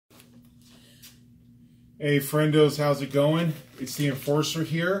Hey friendos, how's it going? It's the Enforcer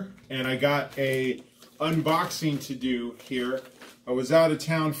here, and I got a unboxing to do here. I was out of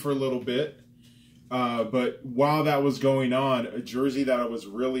town for a little bit, but while that was going on, a jersey that I was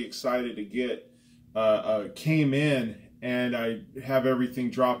really excited to get came in, and I have everything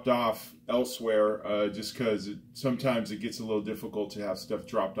dropped off elsewhere just because sometimes it gets a little difficult to have stuff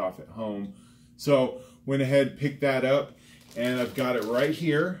dropped off at home. So went ahead, picked that up, and I've got it right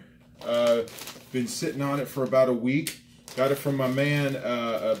here. Been sitting on it for about a week. Got it from my man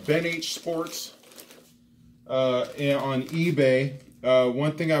Ben H Sports on eBay.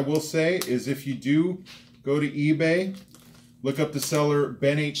 One thing I will say is if you do go to eBay, look up the seller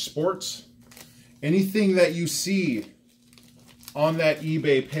Ben H Sports. Anything that you see on that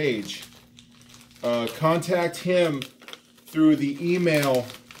eBay page, contact him through the email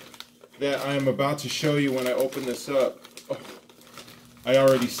that I'm about to show you when I open this up. Oh, I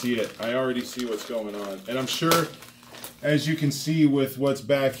already see it. I already see what's going on. And I'm sure, as you can see with what's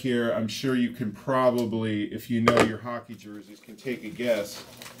back here, I'm sure you can probably, if you know your hockey jerseys, can take a guess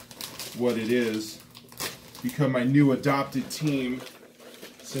what it is. Become my new adopted team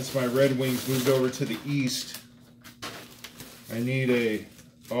since my Red Wings moved over to the East. I need a,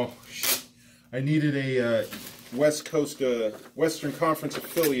 I needed a West Coast, Western Conference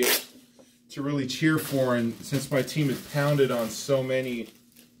affiliate to really cheer for, and since my team has pounded on so many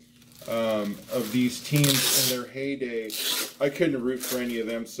of these teams in their heyday, I couldn't root for any of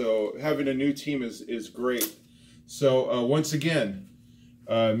them, so having a new team is great. So once again,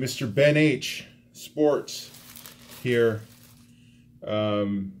 Mr. Ben H Sports here.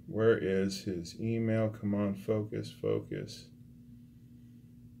 Where is his email? Come on, focus.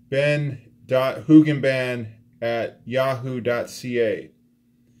 ben.hugenban@yahoo.ca.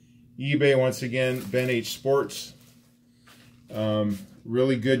 eBay, once again, Ben H Sports.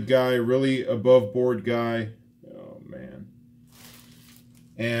 Really good guy, really above board guy. Oh man.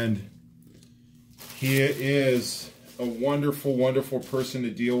 And he is a wonderful, wonderful person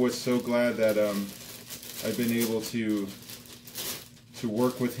to deal with. So glad that I've been able to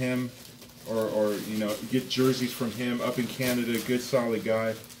work with him or you know, get jerseys from him up in Canada. Good solid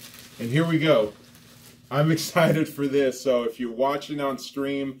guy. And here we go. I'm excited for this. So if you're watching on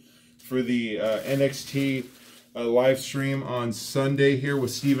stream for the NXT live stream on Sunday here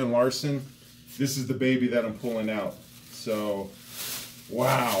with Steven Larson, this is the baby that I'm pulling out. So,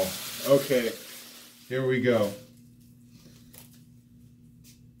 wow. Okay, here we go.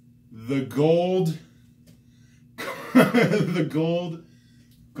 The gold, the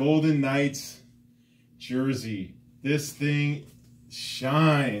Golden Knights jersey. This thing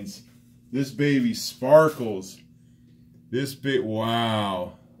shines. This baby sparkles. This bit,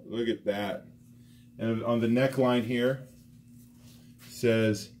 wow. Look at that. And on the neckline here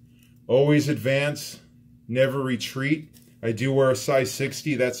says, always advance, never retreat. I do wear a size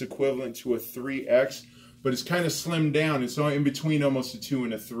 60. That's equivalent to a 3X, but it's kind of slimmed down. It's in between almost a 2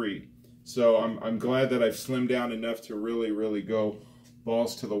 and a 3. So I'm glad that I've slimmed down enough to really, really go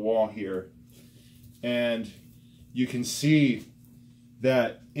balls to the wall here. And you can see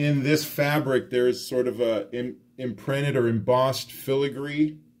that in this fabric, there's sort of a imprinted or embossed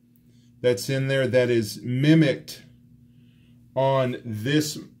filigree that's in there that is mimicked on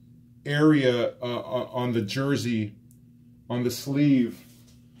this area on the jersey, on the sleeve,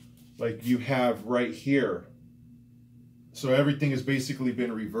 like you have right here. So everything has basically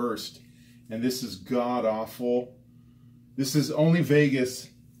been reversed, and this is god-awful. This is only Vegas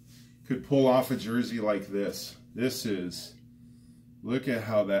could pull off a jersey like this. This is, look at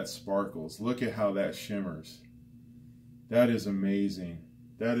how that sparkles. Look at how that shimmers. That is amazing.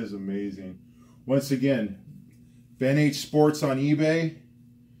 That is amazing. Once again, Ben H Sports on eBay.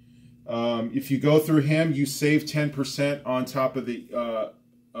 If you go through him, you save 10% on top of the,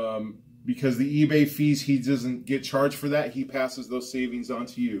 because the eBay fees, he doesn't get charged for that. He passes those savings on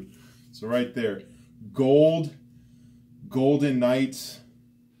to you. So right there, Golden Knights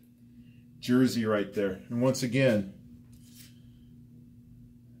jersey right there. And once again,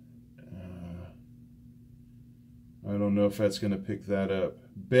 I don't know if that's going to pick that up.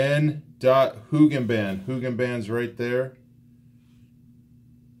 Ben.Hugenban. Hugenban's right there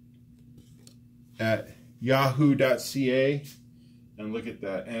at yahoo.ca. And look at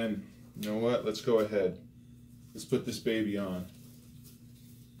that. And you know what? Let's go ahead. Let's put this baby on.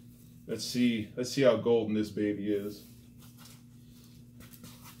 Let's see how golden this baby is.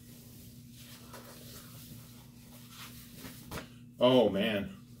 Oh man.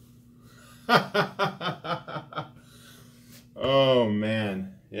 Oh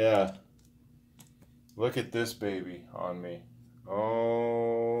man, yeah. Look at this baby on me.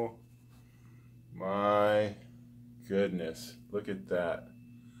 Oh my goodness. Look at that.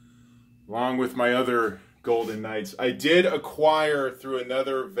 Along with my other Golden Knights. I did acquire through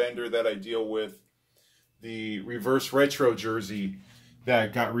another vendor that I deal with the reverse retro jersey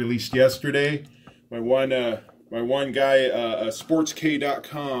that got released yesterday. My one guy,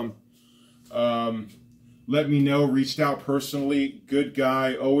 sportsk.com, let me know, reached out personally. Good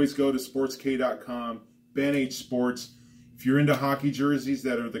guy. Always go to sportsk.com. Ben H Sports. If you're into hockey jerseys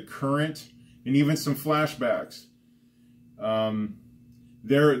that are the current and even some flashbacks,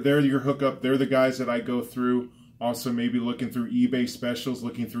 they're your hookup. They're the guys that I go through. Also, maybe looking through eBay specials,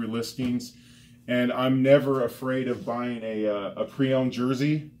 looking through listings. And I'm never afraid of buying a pre-owned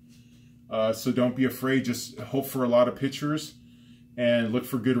jersey. So don't be afraid. Just hope for a lot of pictures and look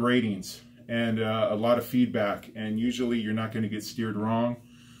for good ratings and a lot of feedback. And usually you're not going to get steered wrong.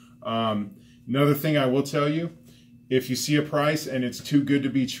 Another thing I will tell you, if you see a price and it's too good to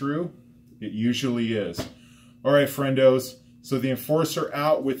be true, it usually is. All right, friendos. So the Enforcer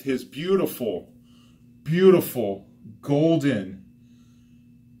out with his beautiful, beautiful Golden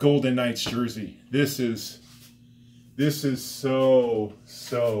Knights jersey. This is so,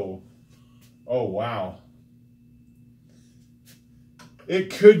 oh wow. It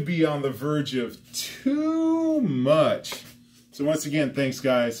could be on the verge of too much. So once again, thanks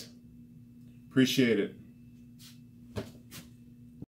guys. Appreciate it.